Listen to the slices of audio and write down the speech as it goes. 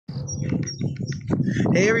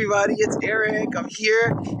Hey everybody, it's Eric. I'm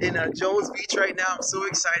here in Jones Beach right now. I'm so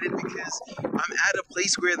excited because I'm at a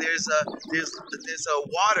place where there's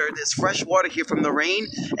water, there's fresh water here from the rain,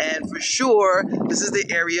 and for sure this is the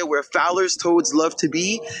area where Fowler's toads love to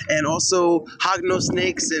be, and also hognose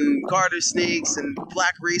snakes and garter snakes and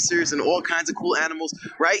black racers and all kinds of cool animals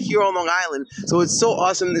right here on Long Island. So it's so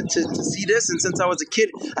awesome to see this, and since I was a kid,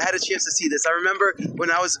 I had a chance to see this. I remember when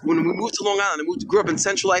we moved to Long Island, grew up in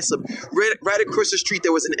Central Islip. Right across the street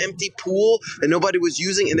there was an empty pool that nobody was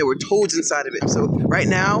using, and there were toads inside of it. So right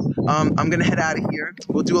now I'm gonna head out of here.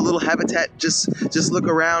 We'll do a little habitat, just look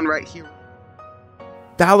around right here.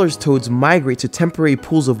 Fowler's toads migrate to temporary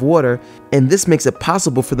pools of water, and this makes it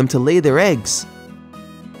possible for them to lay their eggs.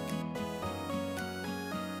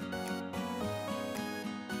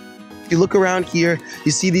 If you look around here,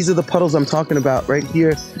 you see these are the puddles I'm talking about right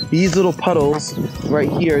here. These little puddles right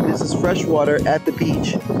here, this is fresh water at the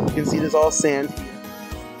beach. You can see there's all sand.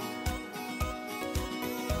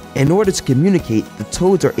 In order to communicate, the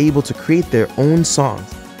toads are able to create their own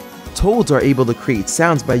songs. Toads are able to create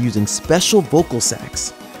sounds by using special vocal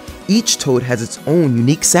sacs. Each toad has its own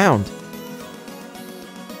unique sound.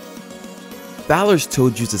 Fowler's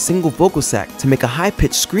toad used a single vocal sac to make a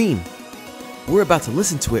high-pitched scream. We're about to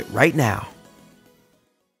listen to it right now.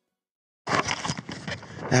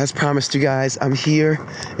 As promised you guys, I'm here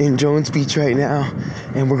in Jones Beach right now,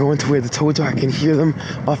 and we're going to where the toads are. I can hear them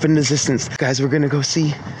off in the distance. Guys, we're gonna go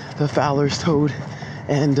see the Fowler's toad,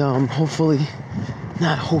 and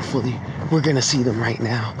we're gonna see them right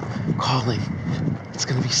now, calling. It's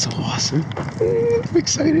gonna be so awesome. I'm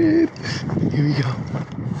excited. Here we go.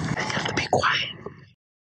 And you have to be quiet.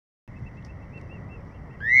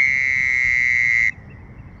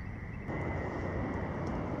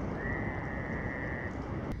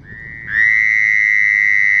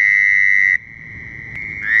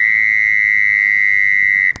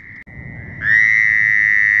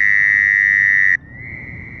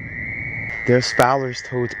 There's Fowler's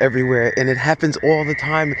toads everywhere, and it happens all the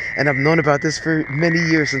time, and I've known about this for many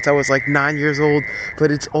years, since I was like 9 years old,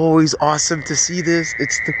 but it's always awesome to see this.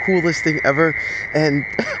 It's the coolest thing ever, and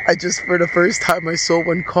for the first time, I saw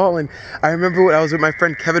one calling. I remember when I was with my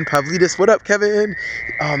friend Kevin Pavlidis. What up, Kevin?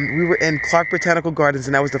 We were in Clark Botanical Gardens,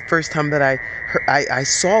 and that was the first time that I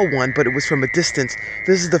saw one, but it was from a distance.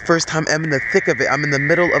 This is the first time I'm in the thick of it. I'm in the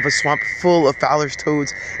middle of a swamp full of Fowler's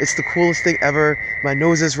toads. It's the coolest thing ever. My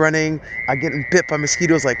nose is running. I'm getting bit by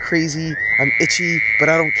mosquitoes like crazy. I'm itchy, but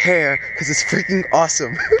I don't care because it's freaking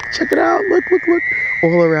awesome. Check it out. Look.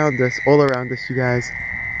 All around us, you guys.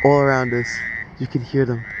 All around us. You can hear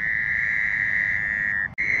them.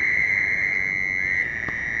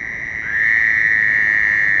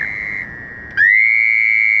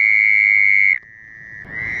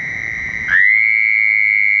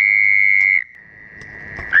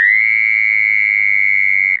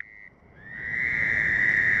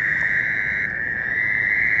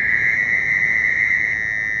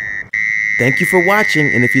 Thank you for watching,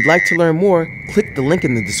 and if you'd like to learn more, click the link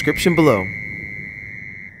in the description below.